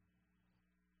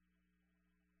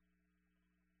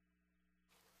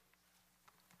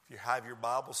have your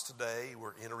Bibles today,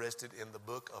 we're interested in the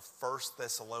book of 1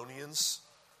 Thessalonians,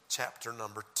 chapter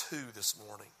number 2 this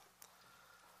morning.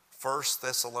 1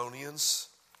 Thessalonians,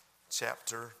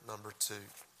 chapter number 2.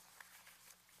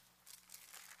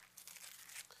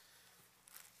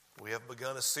 We have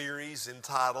begun a series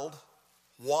entitled,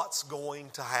 What's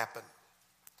Going to Happen?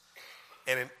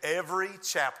 And in every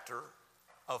chapter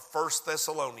of 1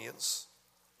 Thessalonians,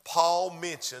 Paul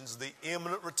mentions the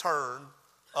imminent return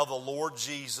of the Lord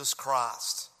Jesus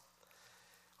Christ.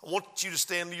 I want you to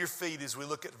stand to your feet as we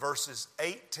look at verses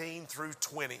 18 through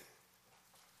 20.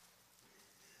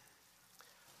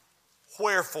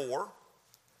 Wherefore,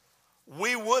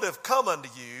 we would have come unto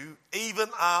you, even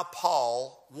I,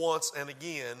 Paul, once and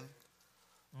again,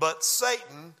 but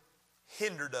Satan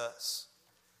hindered us.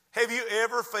 Have you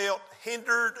ever felt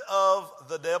hindered of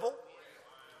the devil?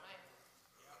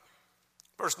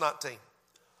 Verse 19.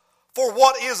 For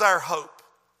what is our hope,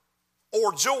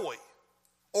 or joy,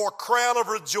 or crown of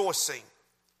rejoicing?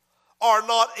 Are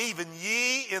not even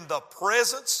ye in the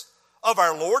presence of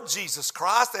our Lord Jesus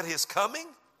Christ at his coming?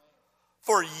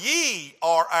 For ye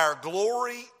are our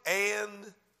glory and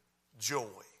joy.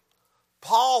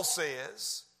 Paul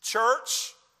says,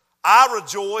 church, I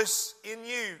rejoice in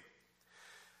you.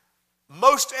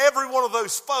 Most every one of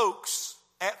those folks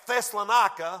at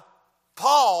Thessalonica,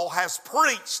 Paul has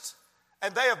preached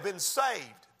and they have been saved.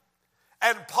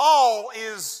 And Paul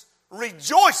is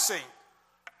rejoicing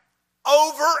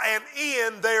over and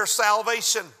in their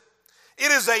salvation.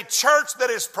 It is a church that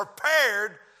is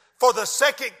prepared for the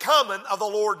second coming of the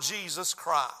Lord Jesus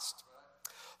Christ.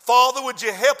 Father, would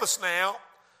you help us now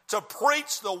to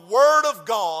preach the Word of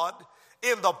God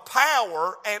in the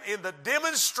power and in the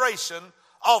demonstration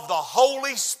of the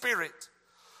Holy Spirit.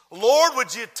 Lord,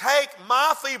 would you take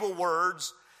my feeble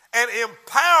words and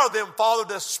empower them,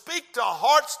 Father, to speak to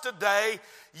hearts today,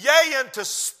 yea, and to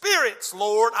spirits,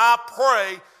 Lord, I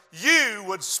pray you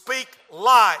would speak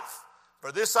life.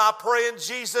 For this I pray in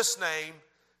Jesus' name,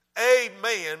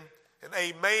 amen and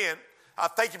amen. I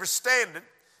thank you for standing.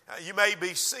 You may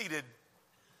be seated.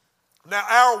 Now,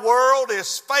 our world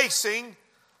is facing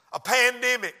a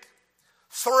pandemic.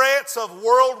 Threats of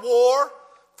world war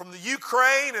from the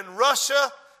Ukraine and Russia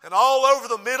and all over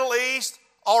the Middle East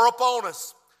are upon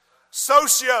us.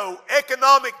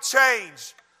 Socio-economic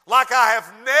change like I have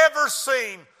never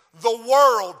seen the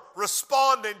world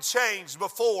respond and change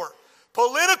before.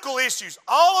 Political issues,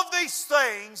 all of these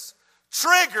things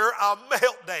trigger a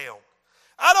meltdown.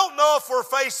 I don't know if we're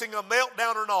facing a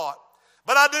meltdown or not,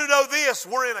 but I do know this,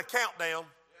 we're in a countdown.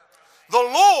 The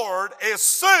Lord is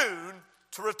soon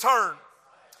to return.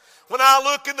 When I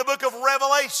look in the book of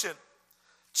Revelation,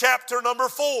 chapter number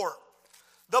 4,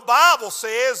 the Bible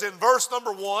says in verse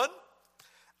number 1,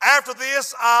 after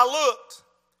this I looked,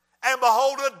 and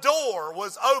behold, a door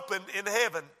was opened in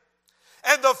heaven.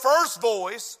 And the first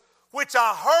voice which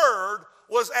I heard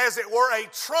was as it were a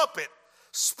trumpet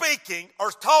speaking or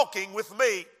talking with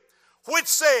me, which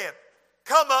said,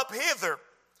 come up hither,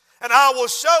 and I will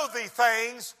show thee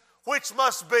things which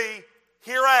must be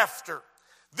hereafter.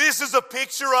 This is a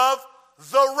picture of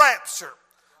the rapture.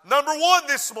 Number one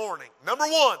this morning. Number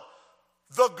one,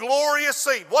 the glorious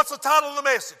scene. What's the title of the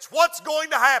message? What's going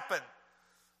to happen?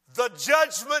 The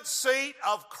judgment seat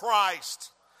of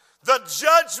Christ. The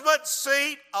judgment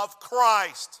seat of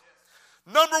Christ.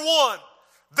 Number one,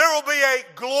 there will be a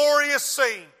glorious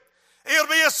scene. It'll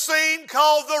be a scene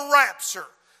called the rapture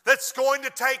that's going to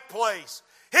take place.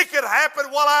 It could happen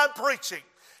while I'm preaching.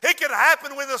 It could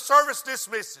happen when the service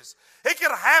dismisses. It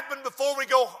could happen before we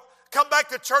come back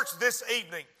to church this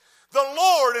evening. The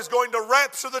Lord is going to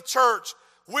rapture the church.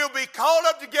 We'll be caught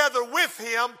up together with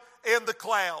him in the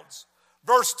clouds.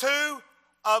 Verse 2,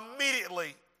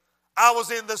 immediately I was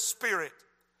in the Spirit,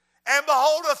 and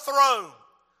behold, a throne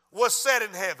was set in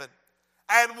heaven,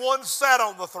 and one sat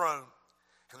on the throne.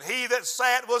 And he that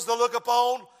sat was to look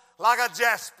upon like a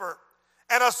jasper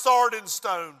and a sardine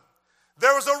stone.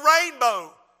 There was a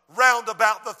rainbow round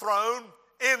about the throne,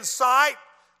 in sight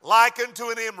like unto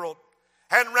an emerald.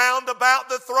 And round about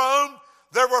the throne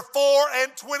there were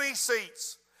 24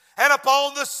 seats. And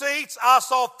upon the seats I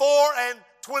saw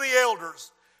 24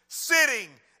 elders sitting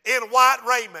in white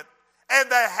raiment. And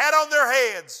they had on their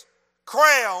heads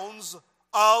crowns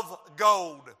of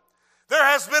gold. There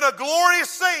has been a glorious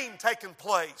scene taking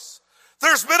place.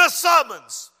 There's been a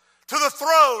summons to the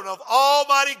throne of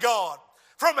Almighty God.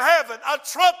 From heaven a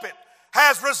trumpet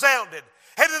has resounded.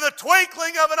 And in the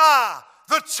twinkling of an eye,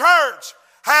 the church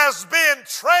has been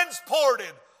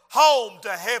transported home to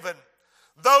heaven.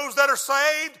 Those that are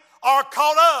saved are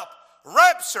caught up,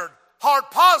 raptured,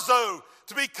 harpazo,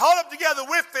 to be caught up together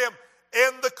with them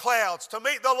in the clouds to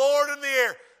meet the Lord in the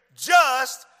air,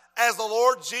 just as the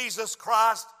Lord Jesus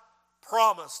Christ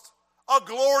promised. A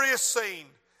glorious scene,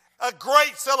 a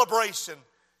great celebration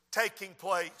taking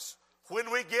place.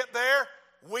 When we get there,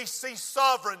 we see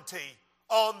sovereignty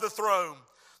on the throne.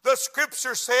 The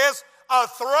scripture says a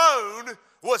throne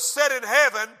was set in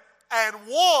heaven and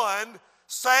one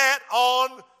sat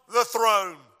on the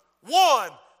throne.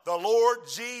 One, the Lord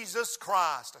Jesus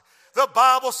Christ. The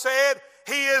Bible said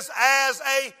he is as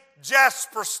a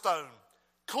jasper stone,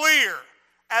 clear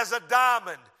as a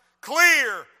diamond,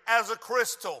 clear as a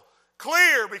crystal,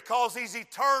 clear because he's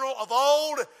eternal of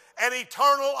old and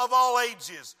eternal of all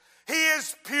ages. He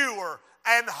is pure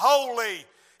and holy.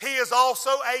 He is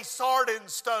also a sardine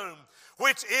stone,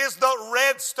 which is the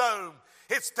red stone.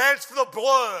 It stands for the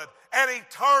blood and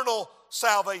eternal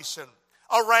salvation.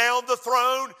 Around the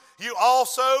throne,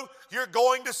 you're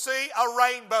going to see a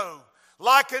rainbow,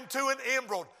 likened to an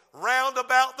emerald, round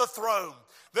about the throne.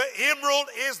 The emerald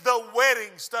is the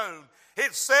wedding stone.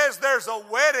 It says there's a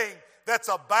wedding that's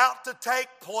about to take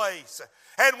place.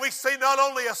 And we see not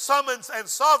only a summons and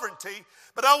sovereignty,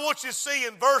 but I want you to see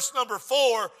in verse number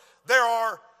 4, there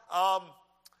are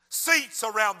seats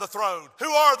around the throne. Who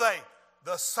are they?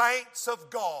 The saints of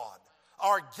God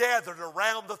are gathered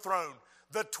around the throne.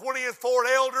 The 24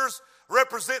 elders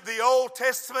represent the Old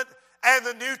Testament and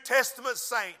the New Testament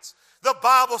saints. The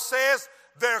Bible says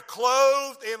they're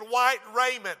clothed in white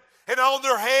raiment, and on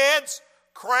their heads,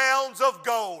 crowns of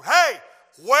gold. Hey,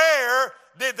 where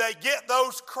did they get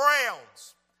those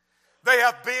crowns? They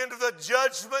have been to the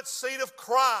judgment seat of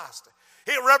Christ.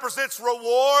 It represents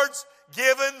rewards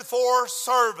given for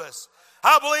service.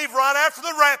 I believe right after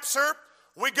the rapture,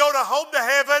 we go to home to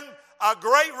heaven, a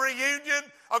great reunion,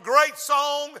 a great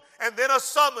song, and then a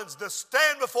summons to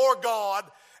stand before God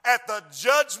at the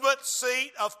judgment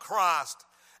seat of Christ.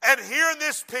 And here in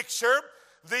this picture,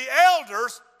 the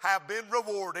elders have been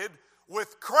rewarded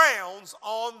with crowns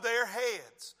on their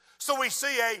heads. So we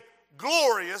see a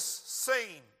glorious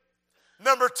scene.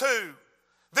 Number 2,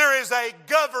 there is a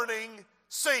governing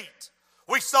seat.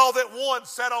 We saw that one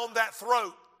sat on that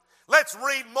throne. Let's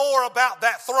read more about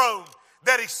that throne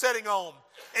that he's sitting on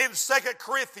in 2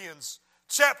 Corinthians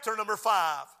chapter number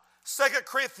 5. 2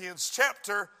 Corinthians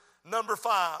chapter number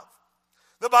 5.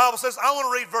 The Bible says, I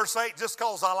want to read verse 8 just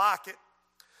because I like it.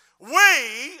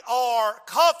 We are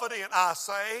confident, I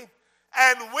say,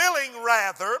 and willing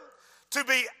rather to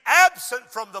be absent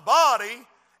from the body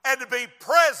and to be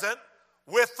present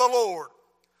with the Lord.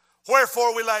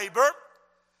 Wherefore we labor,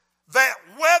 that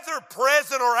whether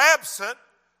present or absent,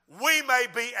 we may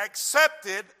be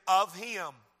accepted of him.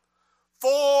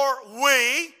 For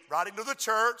we, writing to the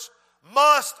church,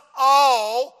 must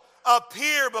all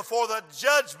appear before the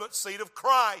judgment seat of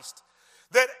Christ,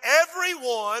 that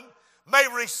everyone may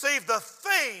receive the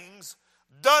things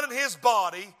done in his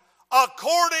body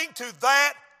according to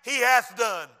that he hath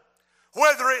done,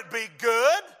 whether it be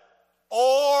good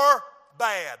or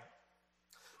bad.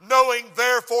 Knowing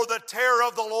therefore the terror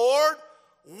of the Lord,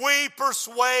 we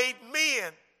persuade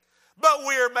men, but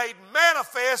we are made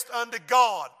manifest unto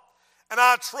God, and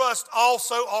I trust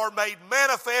also are made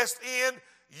manifest in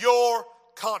your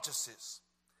consciences.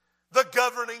 The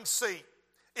governing seat.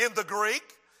 In the Greek,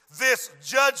 this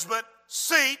judgment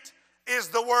seat is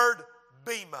the word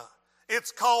bema.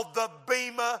 It's called the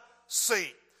bema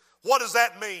seat. What does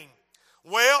that mean?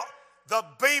 Well, the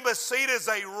bema seat is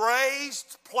a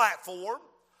raised platform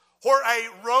where a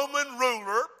Roman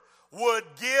ruler would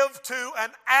give to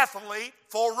an athlete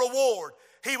for reward.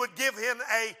 He would give him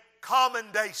a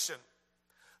commendation.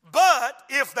 But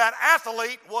if that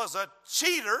athlete was a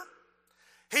cheater,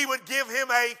 he would give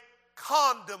him a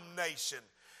condemnation.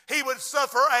 He would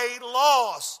suffer a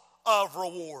loss of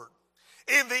reward.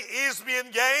 In the Isthmian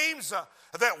Games,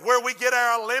 that where we get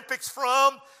our Olympics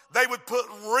from, they would put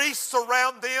wreaths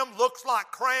around them, looks like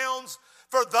crowns,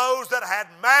 for those that had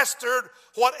mastered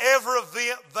whatever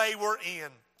event they were in.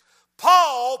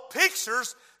 Paul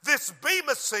pictures this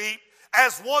bema seat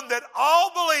as one that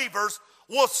all believers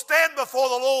will stand before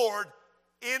the Lord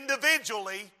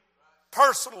individually,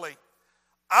 personally.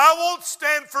 I won't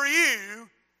stand for you.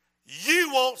 You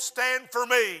won't stand for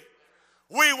me.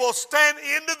 We will stand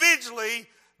individually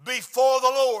before the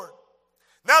Lord.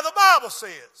 Now the Bible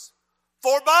says,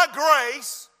 for by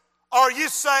grace are you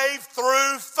saved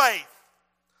through faith,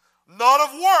 not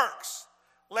of works,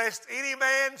 lest any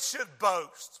man should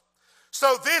boast.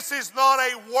 So this is not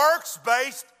a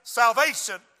works-based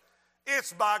salvation.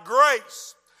 It's by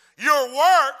grace. Your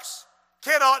works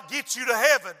cannot get you to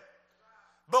heaven.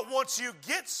 But once you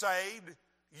get saved,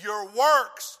 your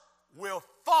works will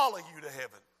follow you to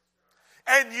heaven.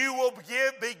 and you will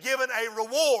be given a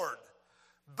reward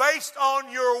based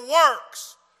on your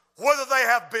works, whether they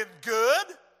have been good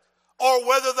or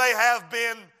whether they have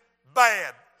been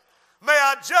bad. May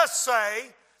I just say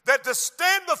that to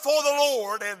stand before the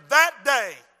Lord in that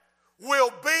day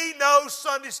will be no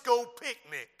Sunday school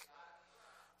picnic.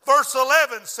 Verse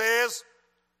 11 says,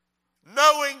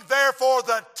 knowing therefore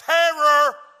the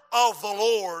terror of the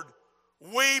Lord,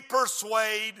 we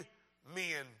persuade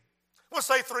men. We'll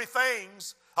say three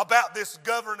things about this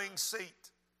governing seat.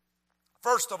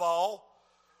 First of all,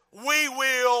 we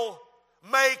will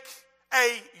make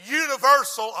a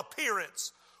universal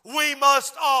appearance. We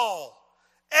must all,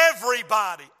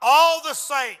 everybody, all the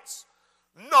saints,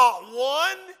 not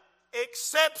one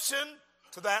exception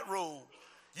to that rule.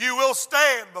 You will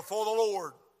stand before the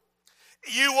Lord.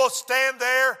 You will stand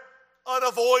there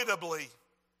unavoidably.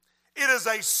 It is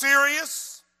a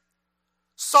serious,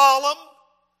 solemn,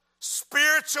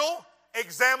 spiritual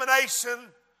examination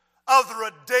of the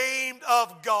redeemed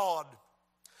of God.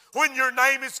 When your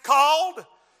name is called,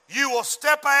 you will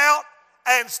step out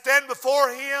and stand before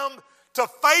Him to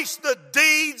face the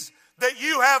deeds that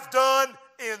you have done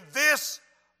in this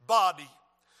body.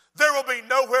 There will be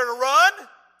nowhere to run.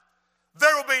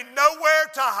 There will be nowhere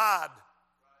to hide.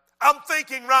 I'm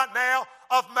thinking right now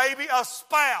of maybe a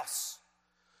spouse.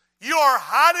 You are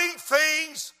hiding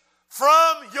things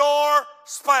from your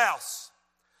spouse.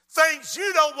 Things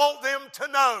you don't want them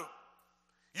to know.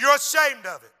 You're ashamed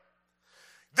of it.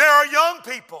 There are young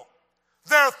people.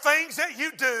 There are things that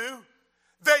you do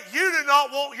that you do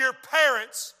not want your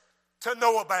parents to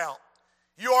know about.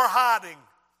 You are hiding.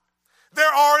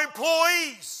 There are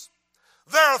employees.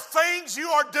 There are things you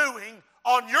are doing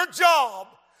on your job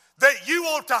that you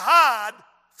want to hide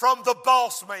from the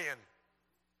boss man.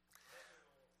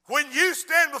 When you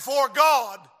stand before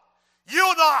God,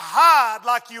 you'll not hide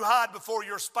like you hide before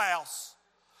your spouse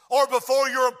or before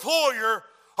your employer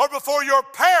or before your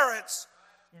parents.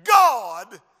 God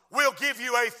will give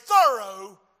you a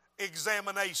thorough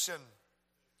examination.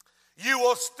 You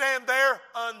will stand there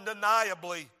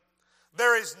undeniably.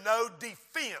 There is no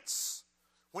defense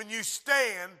when you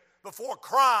stand before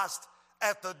Christ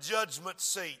at the judgment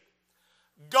seat.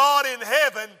 God in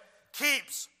heaven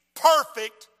keeps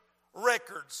perfect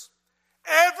records.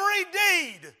 Every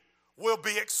deed will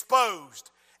be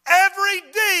exposed. Every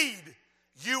deed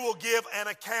you will give an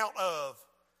account of.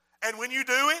 And when you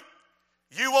do it,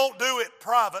 you won't do it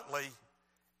privately.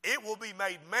 It will be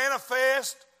made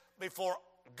manifest before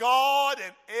God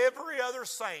and every other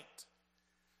saint.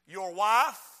 Your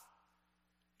wife,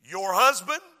 your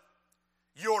husband,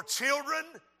 your children,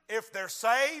 if they're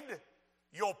saved,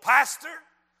 your pastor,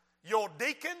 your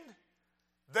deacon,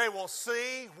 they will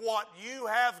see what you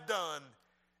have done.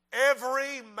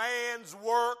 Every man's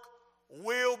work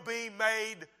will be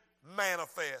made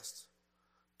manifest.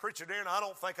 Preacher Darren, I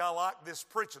don't think I like this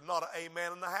preaching. Not an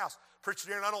amen in the house. Preacher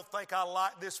Darren, I don't think I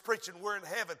like this preaching. We're in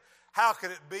heaven. How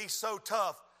could it be so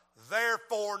tough?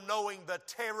 Therefore, knowing the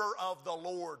terror of the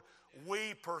Lord,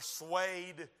 we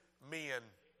persuade men.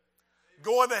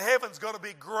 Going to heaven's going to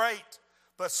be great,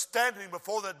 but standing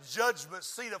before the judgment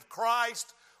seat of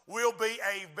Christ will be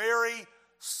a very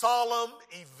solemn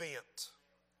event.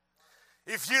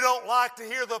 If you don't like to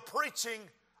hear the preaching,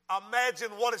 imagine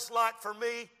what it's like for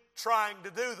me trying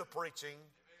to do the preaching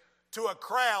to a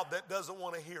crowd that doesn't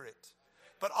want to hear it.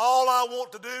 But all I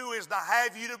want to do is to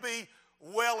have you to be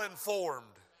well informed.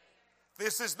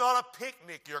 This is not a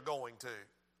picnic you're going to.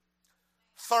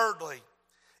 Thirdly,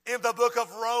 in the book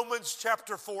of Romans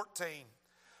chapter 14,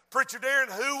 Preacher Darren,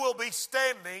 who will be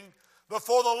standing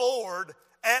before the Lord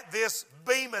at this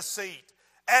bema seat,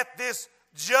 at this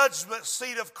judgment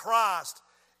seat of Christ?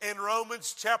 In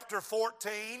Romans chapter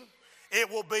 14, it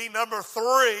will be number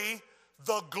 3,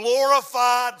 the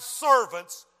glorified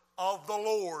servants of the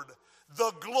Lord.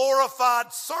 The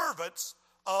glorified servants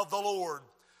of the Lord.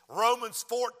 Romans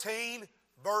 14,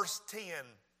 verse 10.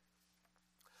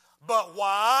 But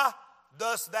why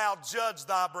dost thou judge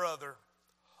thy brother?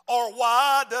 Or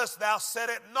why dost thou set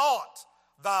at naught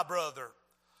thy brother?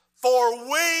 For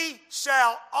we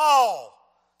shall all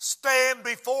stand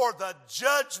before the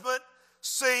judgment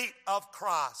seat of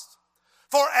Christ.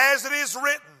 For as it is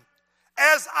written,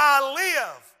 as I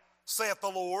live, saith the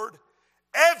Lord,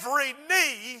 every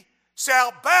knee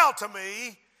shall bow to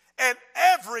me, and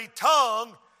every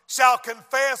tongue shall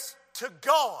confess to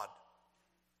God.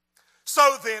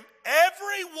 So then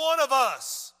every one of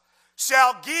us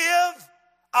shall give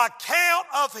account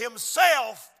of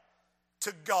himself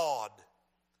to God.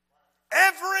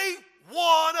 Every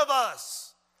one of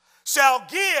us shall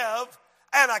give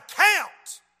an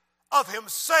account of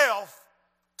himself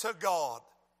to God.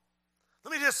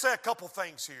 Let me just say a couple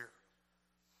things here.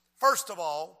 First of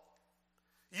all,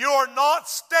 you are not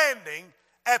standing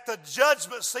at the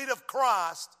judgment seat of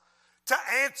Christ to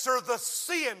answer the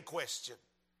sin question.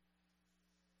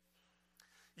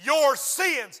 Your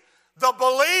sins, the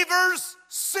believer's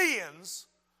sins,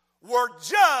 were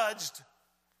judged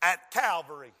at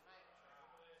Calvary.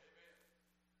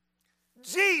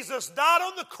 Jesus died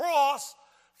on the cross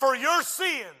for your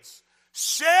sins,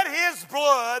 shed his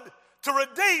blood to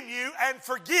redeem you and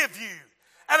forgive you.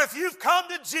 And if you've come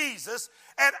to Jesus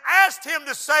and asked him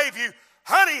to save you,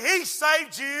 honey, he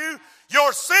saved you.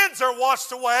 Your sins are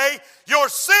washed away. Your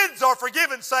sins are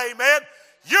forgiven. Say amen.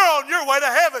 You're on your way to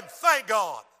heaven. Thank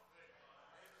God.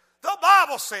 The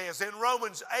Bible says in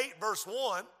Romans 8 verse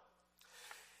 1,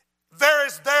 there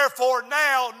is therefore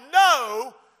now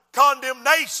no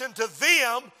condemnation to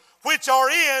them which are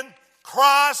in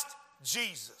Christ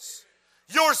Jesus.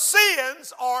 Your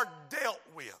sins are dealt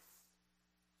with.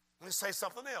 Let me say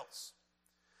something else.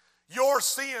 Your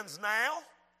sins now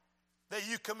that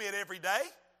you commit every day,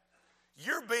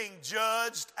 you're being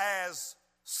judged as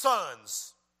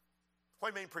sons.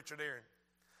 What do you mean, Preacher Darren?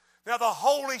 Now the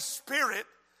Holy Spirit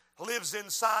lives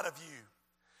inside of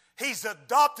you. He's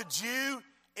adopted you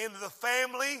into the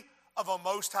family of a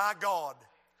Most High God.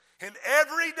 And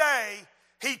every day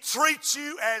he treats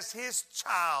you as his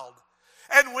child.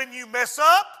 And when you mess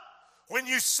up, when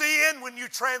you sin, when you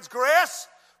transgress,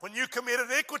 when you commit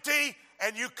iniquity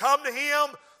and you come to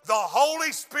him, the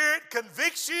Holy Spirit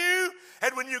convicts you.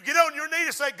 And when you get on your knee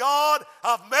to say, God,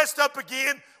 I've messed up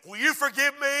again, will you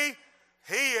forgive me?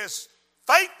 He is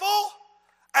faithful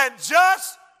and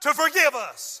just to forgive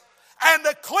us and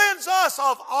to cleanse us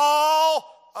of all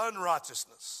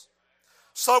unrighteousness.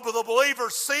 So the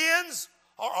believer's sins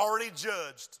are already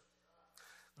judged.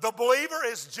 The believer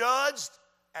is judged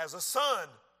as a son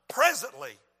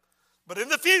presently, but in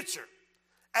the future,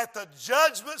 at the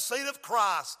judgment seat of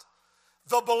Christ,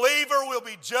 the believer will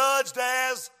be judged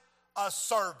as a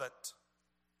servant.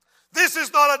 This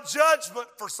is not a judgment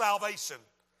for salvation.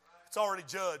 It's already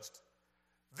judged.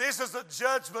 This is a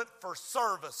judgment for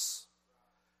service.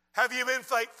 Have you been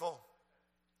faithful?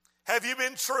 Have you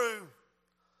been true?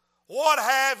 What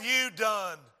have you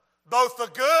done? Both the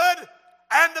good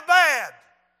and the bad.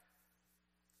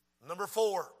 Number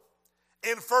 4,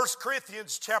 in 1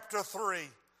 Corinthians chapter 3.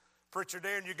 Preacher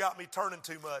Darren, you got me turning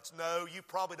too much. No, you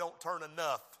probably don't turn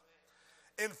enough.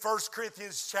 In 1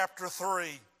 Corinthians chapter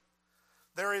 3,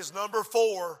 there is number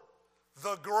 4,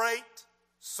 the great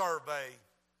survey.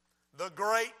 The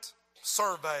great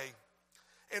survey.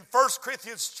 In 1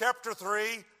 Corinthians chapter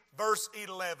 3, verse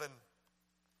 11.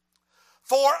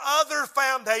 For other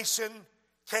foundation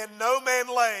can no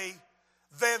man lay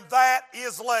than that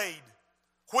is laid,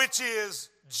 which is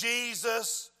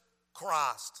Jesus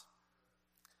Christ.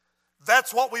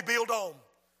 That's what we build on,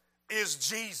 is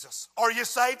Jesus. Are you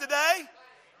saved today?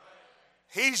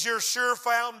 He's your sure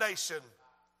foundation.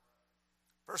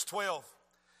 Verse 12.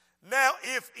 Now,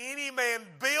 if any man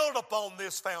build upon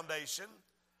this foundation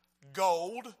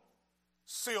gold,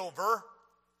 silver,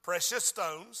 precious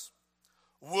stones,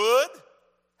 wood,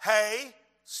 hay,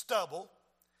 stubble,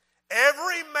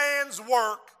 every man's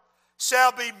work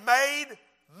shall be made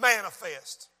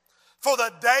manifest, for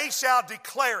the day shall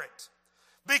declare it,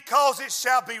 because it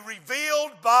shall be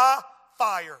revealed by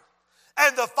fire.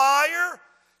 And the fire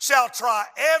shall try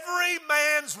every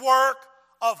man's work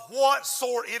of what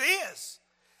sort it is.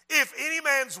 If any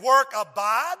man's work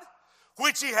abide,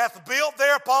 which he hath built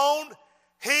thereupon,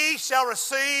 he shall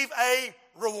receive a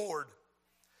reward.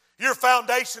 Your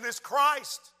foundation is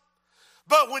Christ.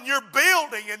 But when you're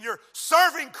building and you're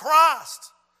serving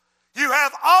Christ, you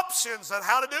have options on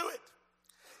how to do it.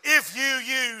 If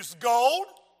you use gold,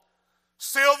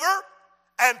 silver,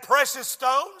 and precious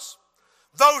stones,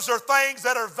 those are things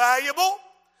that are valuable,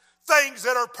 things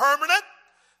that are permanent,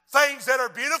 things that are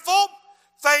beautiful,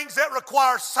 things that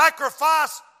require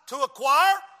sacrifice to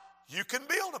acquire. You can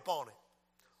build upon it.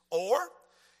 Or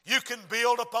you can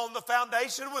build upon the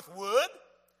foundation with wood,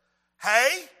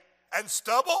 hay, and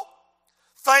stubble,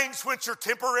 things which are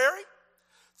temporary,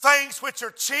 things which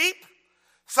are cheap,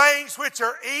 things which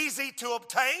are easy to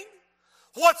obtain.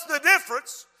 What's the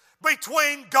difference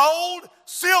between gold,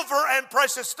 silver, and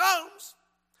precious stones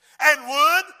and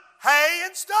wood, hay,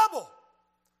 and stubble?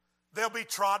 They'll be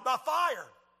tried by fire.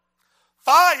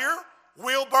 Fire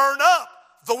will burn up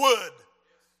the wood,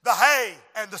 the hay,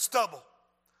 and the stubble.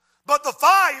 But the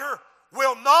fire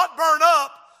will not burn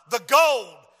up the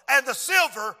gold and the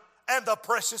silver and the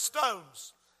precious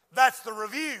stones. That's the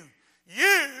review.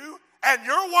 You and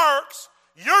your works,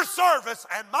 your service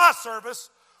and my service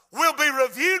will be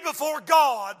reviewed before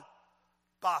God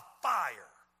by fire.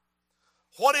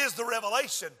 What is the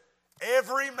revelation?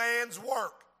 Every man's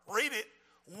work, read it,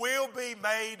 will be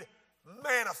made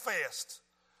manifest.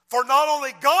 For not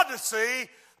only God to see,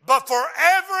 but for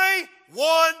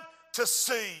everyone to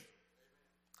see.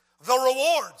 The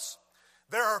rewards.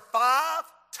 There are 5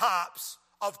 types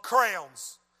of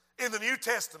crowns in the New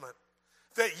Testament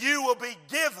that you will be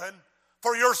given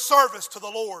for your service to the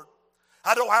Lord.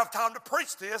 I don't have time to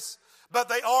preach this, but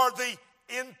they are the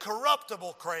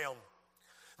incorruptible crown.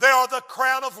 They are the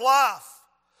crown of life,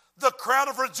 the crown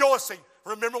of rejoicing.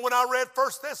 Remember when I read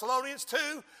 1 Thessalonians 2?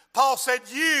 Paul said,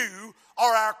 you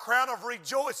are our crown of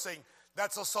rejoicing.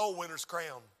 That's a soul winner's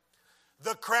crown.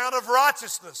 The crown of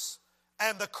righteousness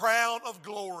and the crown of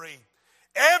glory.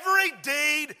 Every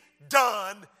deed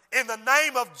done in the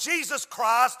name of Jesus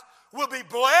Christ will be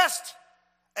blessed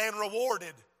and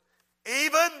rewarded.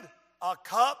 Even a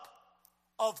cup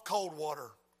of cold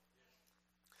water.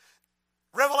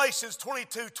 Revelations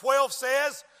 22:12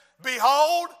 says,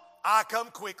 behold, I come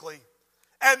quickly,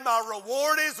 and my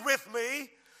reward is with me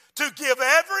to give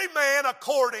every man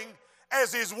according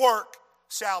as his work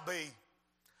shall be.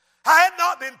 I had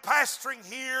not been pastoring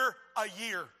here a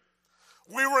year.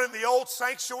 We were in the old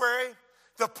sanctuary.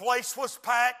 The place was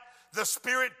packed. The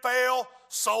Spirit fell.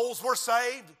 Souls were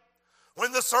saved.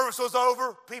 When the service was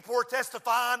over, people were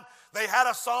testifying. They had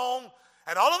a song.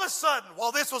 And all of a sudden,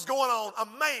 while this was going on, a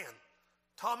man,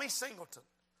 Tommy Singleton,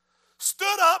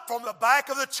 stood up from the back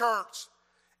of the church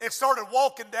and started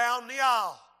walking down the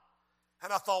aisle.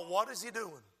 And I thought, what is he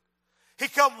doing? He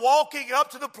come walking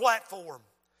up to the platform.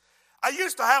 I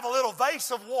used to have a little vase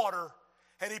of water,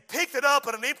 and he picked it up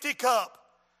in an empty cup,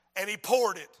 and he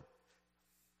poured it.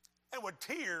 And with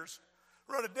tears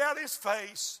running down his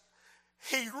face,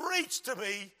 he reached to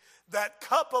me that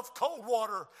cup of cold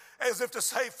water as if to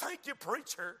say, thank you,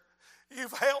 preacher.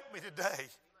 You've helped me today.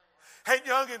 And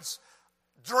youngins,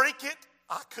 drink it?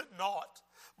 I could not.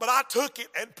 But I took it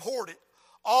and poured it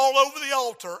all over the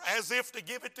altar as if to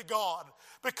give it to God,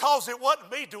 because it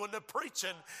wasn't me doing the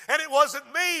preaching and it wasn't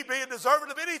me being deserving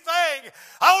of anything.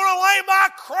 I want to lay my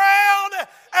crown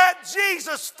at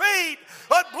Jesus' feet,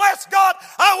 but bless God,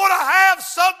 I want to have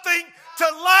something to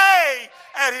lay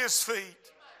at his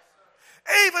feet.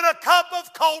 Even a cup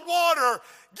of cold water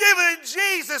given in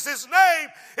Jesus' name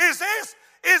is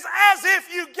as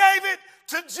if you gave it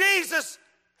to Jesus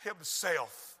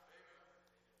himself.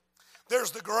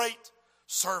 There's the great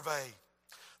survey.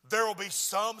 There will be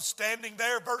some standing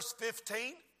there, verse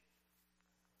 15.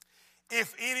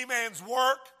 If any man's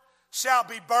work shall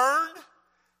be burned,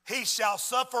 he shall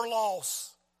suffer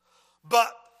loss,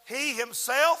 but he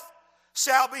himself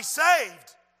shall be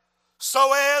saved,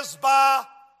 so as by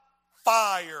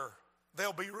fire.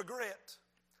 There'll be regret.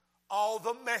 All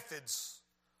the methods,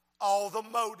 all the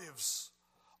motives,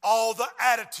 all the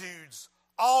attitudes,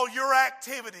 all your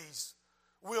activities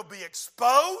will be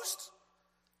exposed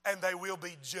and they will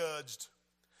be judged.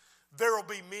 There will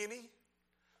be many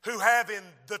who have in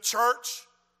the church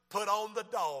put on the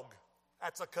dog.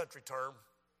 That's a country term.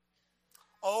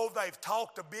 Oh, they've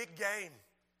talked a big game.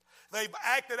 They've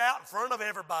acted out in front of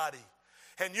everybody.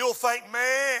 And you'll think,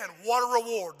 man, what a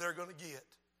reward they're going to get.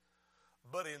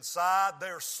 But inside,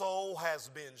 their soul has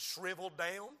been shriveled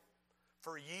down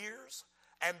for years,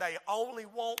 and they only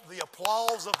want the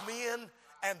applause of men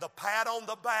and the pat on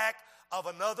the back of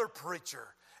another preacher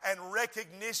and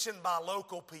recognition by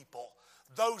local people.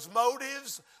 Those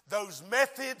motives, those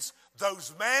methods,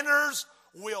 those manners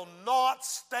will not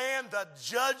stand the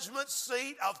judgment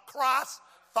seat of Christ's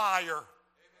fire.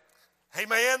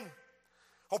 Amen.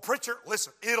 Oh, preacher,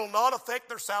 listen, it'll not affect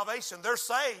their salvation. They're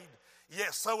saved.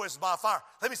 Yes, so is by fire.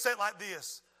 Let me say it like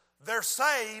this. They're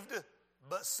saved,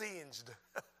 but singed.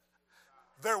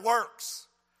 Their works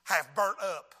have burnt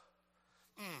up.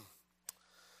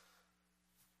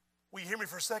 Will you hear me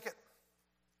for a second?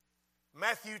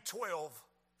 Matthew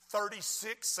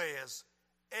 12:36 says,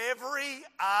 every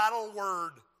idle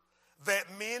word that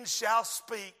men shall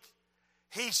speak,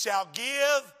 he shall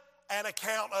give an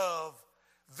account of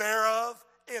thereof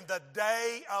in the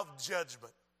day of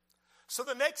judgment. So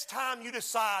the next time you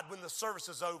decide when the service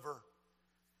is over,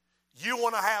 you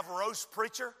want to have roast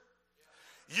preacher,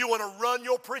 you want to run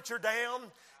your preacher down,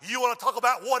 you want to talk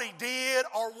about what he did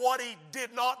or what he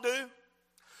did not do,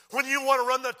 when you want to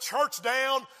run the church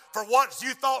down for what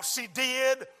you thought she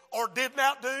did or did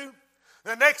not do,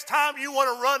 the next time you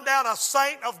want to run down a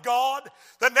saint of God,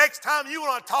 the next time you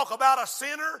want to talk about a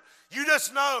sinner, you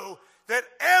just know that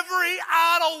every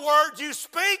idle word you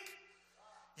speak,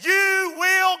 you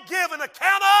will give an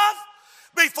account of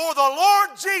before the Lord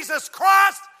Jesus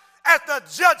Christ at the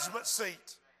judgment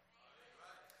seat.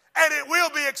 and it will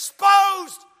be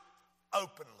exposed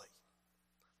openly.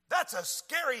 That's a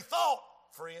scary thought,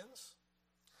 friends.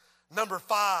 Number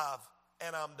 5,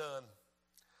 and I'm done.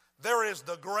 There is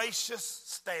the gracious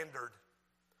standard.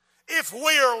 If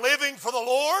we are living for the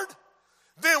Lord,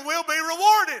 then we'll be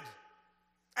rewarded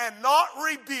and not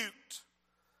rebuked.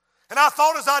 And I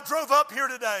thought as I drove up here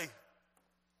today,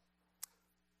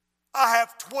 I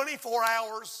have 24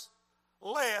 hours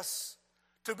less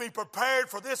to be prepared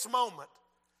for this moment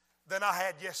than I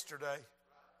had yesterday.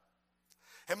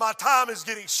 And my time is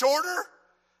getting shorter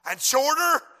and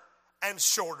shorter and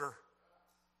shorter.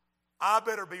 I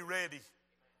better be ready,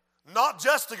 not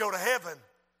just to go to heaven,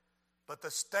 but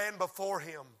to stand before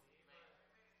Him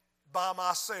by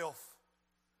myself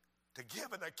to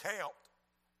give an account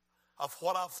of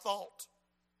what I've thought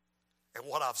and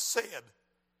what I've said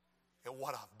and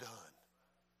what I've done.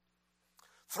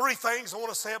 3 things I want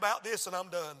to say about this and I'm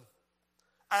done.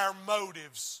 Our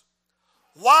motives.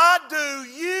 Why do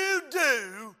you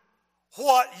do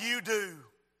what you do?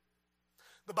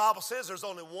 The Bible says there's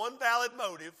only one valid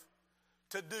motive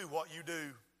to do what you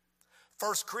do.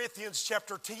 1 Corinthians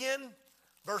chapter 10,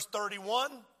 verse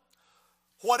 31.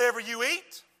 Whatever you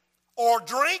eat or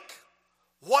drink,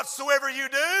 whatsoever you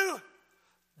do,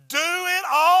 do it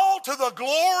all to the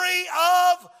glory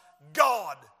of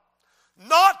God,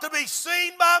 not to be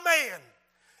seen by man.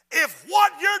 If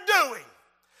what you're doing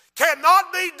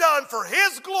cannot be done for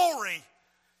His glory,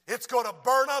 it's going to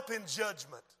burn up in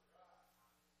judgment.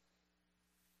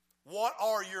 What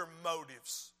are your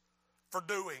motives for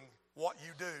doing what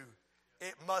you do?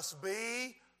 It must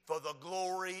be for the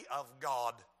glory of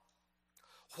God.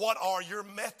 What are your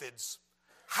methods?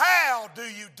 How do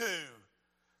you do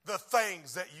the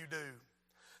things that you do?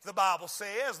 The Bible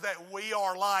says that we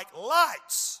are like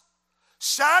lights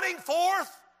shining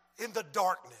forth in the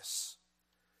darkness.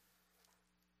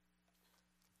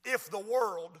 If the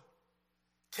world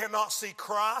cannot see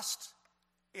Christ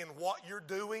in what you're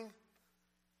doing,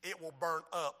 it will burn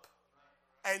up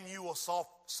and you will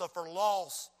suffer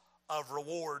loss of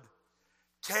reward.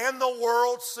 Can the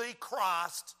world see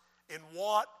Christ in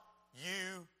what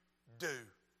you do?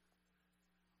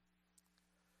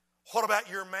 What about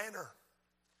your manner?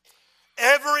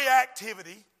 Every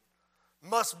activity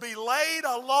must be laid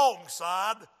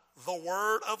alongside the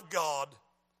Word of God.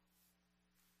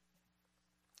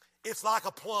 It's like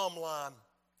a plumb line.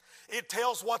 It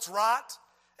tells what's right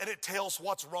and it tells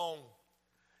what's wrong.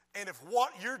 And if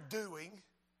what you're doing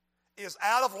is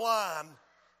out of line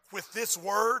with this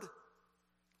Word,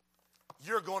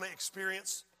 you're going to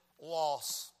experience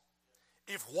loss.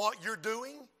 If what you're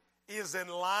doing is in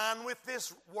line with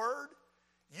this Word,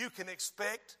 you can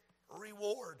expect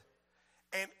reward.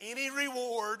 And any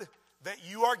reward that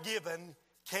you are given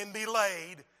can be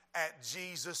laid at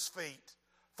Jesus' feet.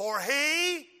 For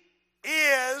He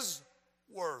is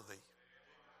worthy.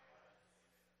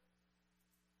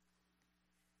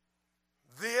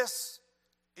 This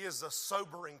is a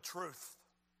sobering truth.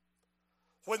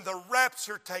 When the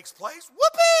rapture takes place,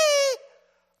 whoopee!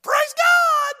 Praise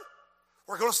God!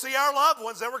 We're going to see our loved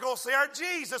ones, then we're going to see our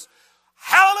Jesus.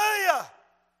 Hallelujah!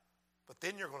 But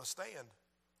then you're going to stand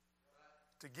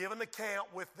to give an account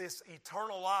with this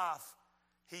eternal life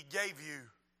He gave you.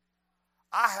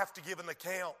 I have to give an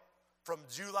account from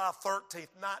July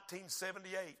 13th,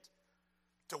 1978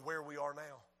 to where we are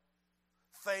now.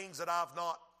 Things that I've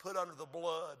not put under the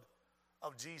blood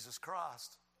of Jesus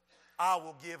Christ. I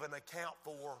will give an account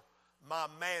for my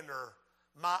manner,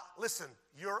 listen,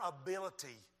 your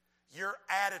ability, your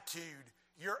attitude,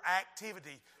 your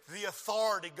activity, the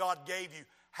authority God gave you.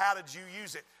 How did you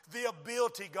use it? The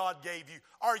ability God gave you.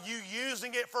 Are you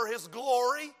using it for His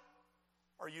glory?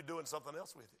 Or are you doing something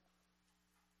else with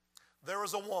it? There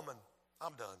was a woman.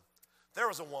 I'm done. There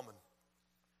was a woman.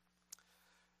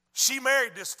 She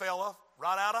married this fella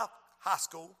right out of high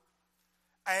school.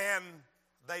 And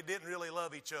they didn't really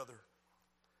love each other.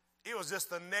 It was just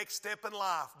the next step in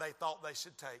life they thought they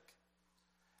should take.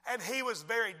 And he was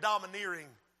very domineering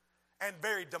and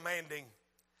very demanding.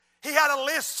 He had a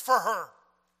list for her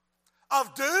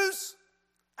of do's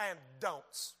and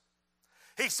don'ts.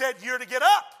 He said, you're to get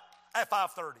up at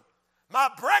 5:30. My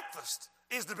breakfast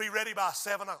is to be ready by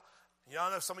 7 o'clock. You know,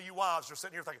 I know some of you wives are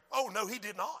sitting here thinking, oh, no, he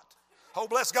did not. Oh,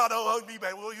 bless God, oh, me,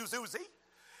 man, will you who is he?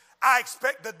 I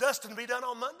expect the dusting to be done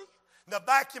on Monday, the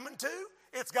vacuuming too.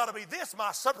 It's got to be this.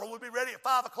 My supper will be ready at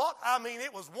 5 o'clock. I mean,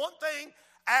 it was one thing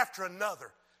after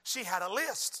another. She had a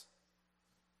list.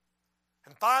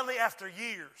 And finally, after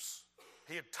years,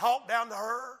 he had talked down to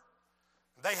her.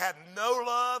 They had no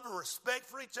love or respect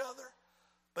for each other.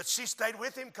 But she stayed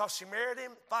with him because she married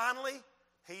him. Finally,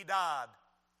 he died.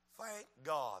 Thank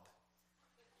God.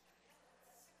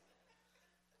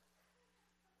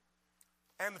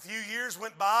 And a few years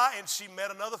went by and she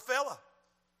met another fella.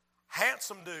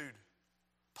 Handsome dude.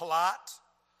 Polite.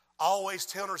 Always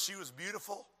telling her she was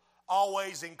beautiful.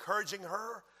 Always encouraging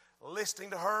her. Listening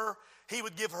to her. He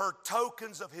would give her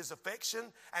tokens of his affection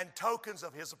and tokens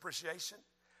of his appreciation.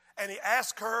 And he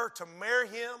asked her to marry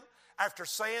him after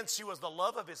saying she was the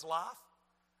love of his life.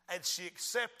 And she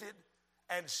accepted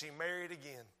and she married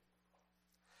again.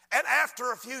 And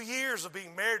after a few years of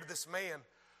being married to this man,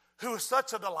 who was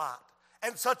such a delight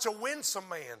and such a winsome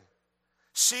man,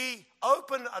 she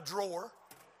opened a drawer,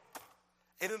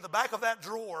 and in the back of that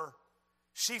drawer,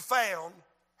 she found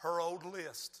her old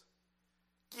list.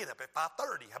 Get up at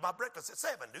 5:30, have my breakfast at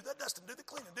 7, do the dusting, do the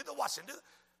cleaning, do the washing,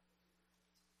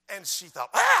 And she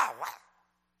thought, wow,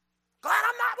 glad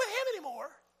I'm not with him anymore.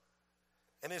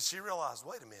 And then she realized,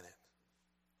 wait a minute.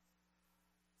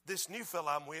 This new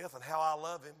fella I'm with and how I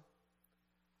love him,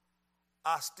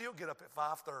 I still get up at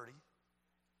 5:30.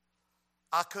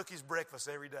 I cook his breakfast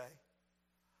every day.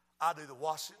 I do the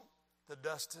washing, the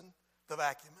dusting, the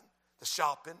vacuuming, the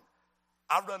shopping.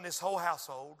 I run this whole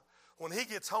household. When he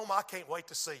gets home, I can't wait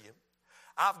to see him.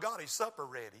 I've got his supper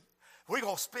ready. We're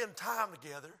going to spend time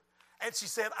together. And she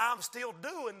said, I'm still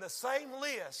doing the same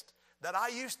list that I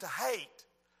used to hate,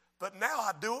 but now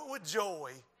I do it with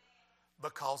joy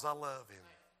because I love him.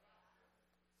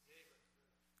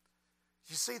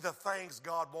 You see the things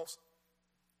God wants.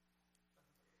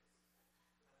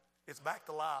 It's back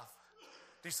to life.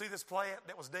 Do you see this plant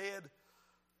that was dead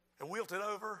and wilted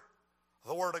over?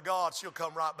 The Word of God, she'll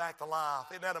come right back to life.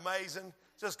 Isn't that amazing?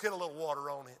 Just get a little water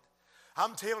on it.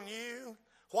 I'm telling you,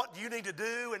 what you need to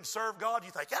do and serve God,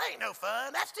 you think, that ain't no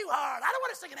fun. That's too hard. I don't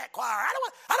want to sing in that choir. I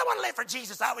don't want to live for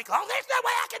Jesus all week long. There's no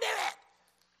way I can do it.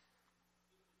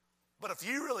 But if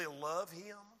you really love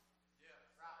him,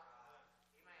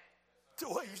 the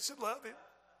way you should love him,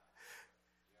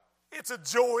 it's a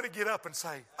joy to get up and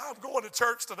say, I'm going to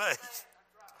church today.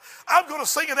 I'm going to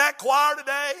sing in that choir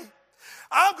today.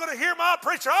 I'm going to hear my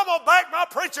preacher. I'm going to back my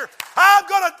preacher. I'm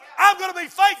going to be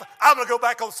faithful. I'm going to go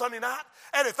back on Sunday night.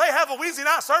 And if they have a Wednesday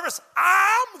night service,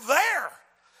 I'm there.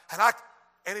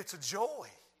 And it's a joy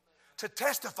to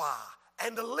testify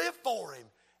and to live for him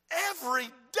every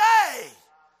day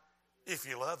if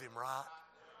you love him right.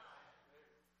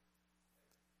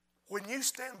 When you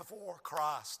stand before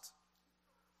Christ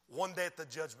one day at the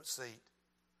judgment seat,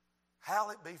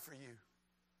 how'll it be for you?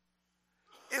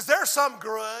 Is there some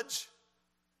grudge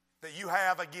that you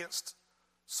have against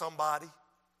somebody?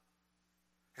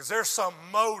 Is there some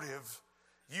motive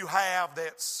you have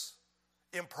that's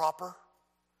improper?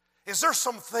 Is there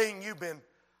something you've been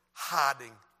hiding?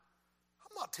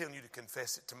 I'm not telling you to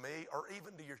confess it to me or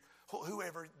even to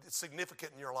whoever is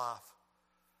significant in your life.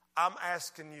 I'm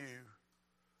asking you,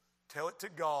 tell it to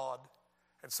God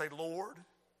and say, Lord,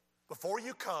 before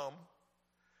you come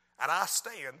and I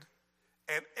stand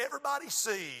and everybody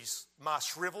sees my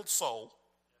shriveled soul,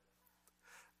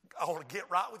 I want to get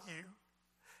right with you.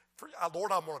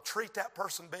 Lord, I'm going to treat that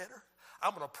person better.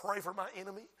 I'm going to pray for my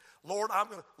enemy. Lord,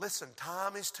 listen,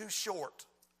 time is too short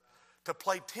to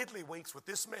play tiddlywinks with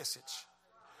this message.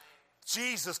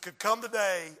 Jesus could come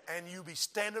today and you'll be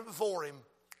standing before him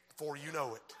before you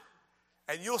know it.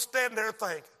 And you'll stand there and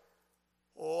think,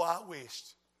 oh, I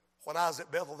wished when I was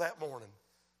at Bethel that morning,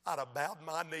 I'd have bowed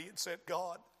my knee and said,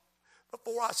 God,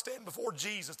 before I stand before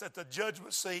Jesus at the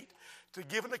judgment seat to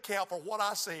give an account for what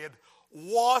I said,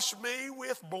 wash me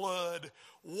with blood.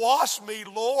 Wash me,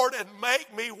 Lord, and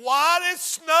make me white as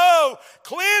snow.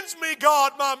 Cleanse me,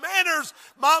 God, my manners,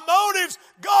 my motives.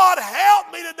 God,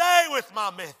 help me today with my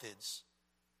methods.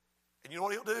 And you know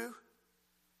what he'll do?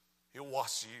 He'll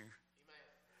wash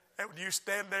you. And when you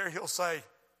stand there, he'll say,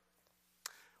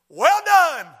 well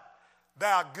done,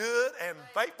 thou good and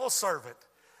faithful servant.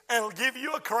 And he'll give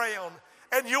you a crown.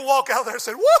 And you'll walk out there and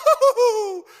say,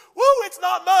 woo, woo, it's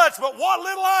not much, but what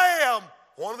little I am.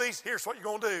 One of these, here's what you're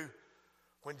going to do.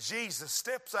 When Jesus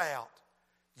steps out,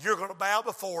 you're going to bow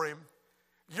before him.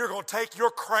 You're going to take your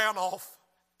crown off.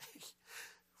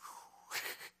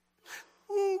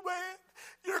 Oh, man.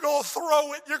 You're going to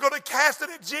throw it. You're going to cast it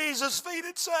at Jesus' feet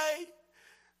and say,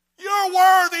 you're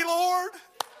worthy, Lord.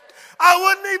 I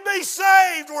wouldn't even be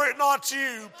saved were it not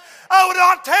you. I would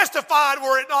not testify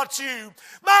were it not you.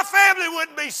 My family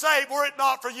wouldn't be saved were it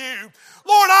not for you.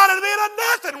 Lord, I'd have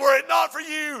been a nothing were it not for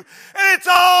you. And it's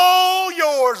all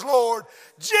yours, Lord.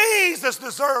 Jesus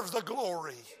deserves the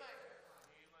glory.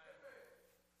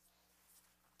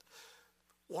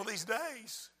 One of these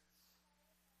days,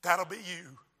 that'll be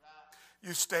you.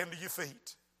 You stand to your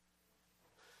feet.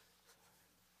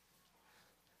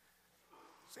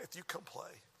 Seth, you come play.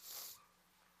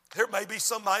 There may be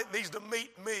somebody that needs to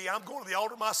meet me. I'm going to the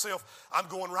altar myself. I'm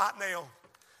going right now.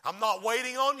 I'm not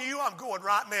waiting on you. I'm going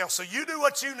right now. So you do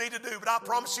what you need to do. But I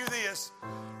promise you this.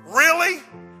 Really,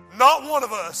 not one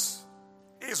of us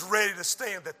is ready to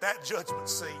stand at that judgment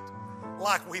seat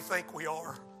like we think we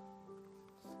are.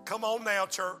 Come on now,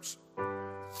 church.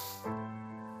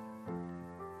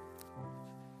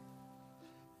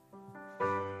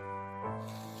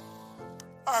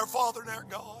 Our Father and our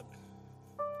God,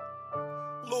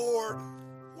 Lord,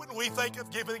 when we think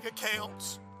of giving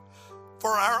accounts for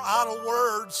our idle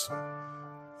words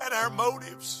and our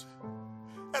motives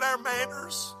and our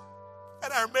manners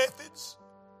and our methods,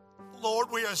 Lord,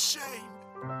 we're ashamed.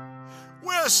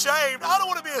 We're ashamed. I don't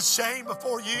want to be ashamed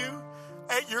before you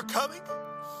at your coming.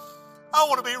 I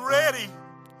want to be ready.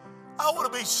 I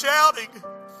want to be shouting.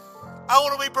 I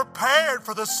want to be prepared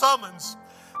for the summons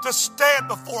to stand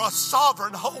before a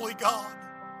sovereign, holy God.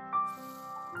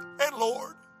 And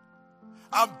Lord,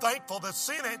 I'm thankful that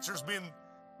sin answer's been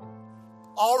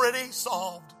already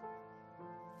solved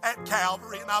at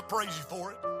Calvary, and I praise you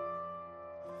for it.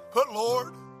 But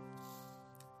Lord,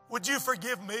 would you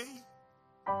forgive me?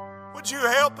 Would you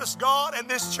help us, God, and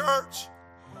this church,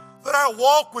 that our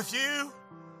walk with you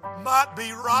might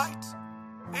be right,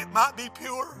 it might be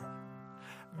pure.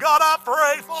 God, I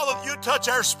pray, Father, that you'd touch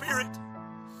our spirit,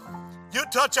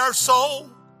 you'd touch our soul,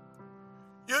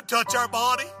 you'd touch our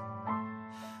body,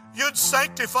 you'd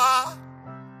sanctify,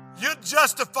 you'd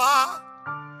justify,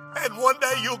 and one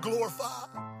day you'll glorify.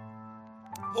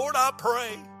 Lord, I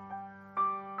pray,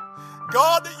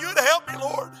 God, that you'd help me,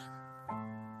 Lord,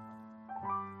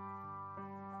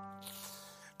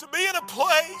 to be in a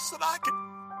place that I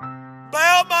can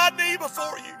bow my knee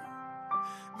before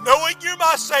you, knowing you're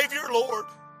my Savior, Lord,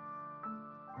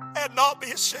 and not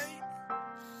be ashamed,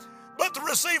 but to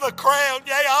receive a crown.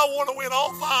 Yea, I want to win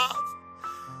all five,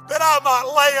 that I might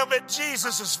lay them at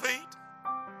Jesus' feet,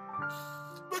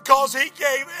 because he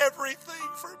gave everything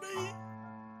for me.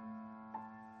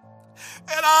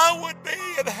 And I would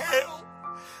be in hell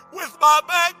with my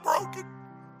back broken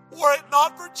were it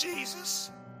not for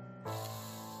Jesus.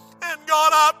 And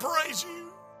God, I praise you.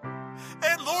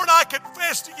 And Lord, I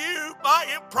confess to you my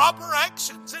improper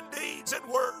actions and deeds and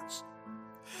words.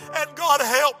 And God,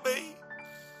 help me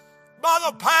by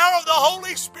the power of the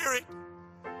Holy Spirit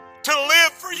to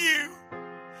live for you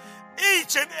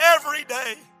each and every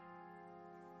day.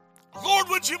 Lord,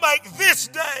 would you make this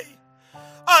day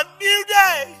a new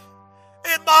day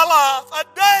in my life,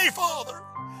 a day, Father,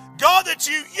 God, that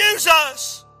you use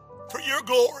us for your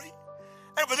glory.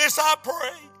 And for this I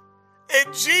pray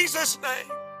in Jesus'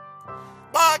 name,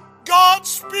 by God's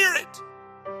Spirit.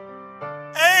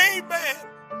 Amen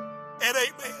and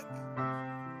amen.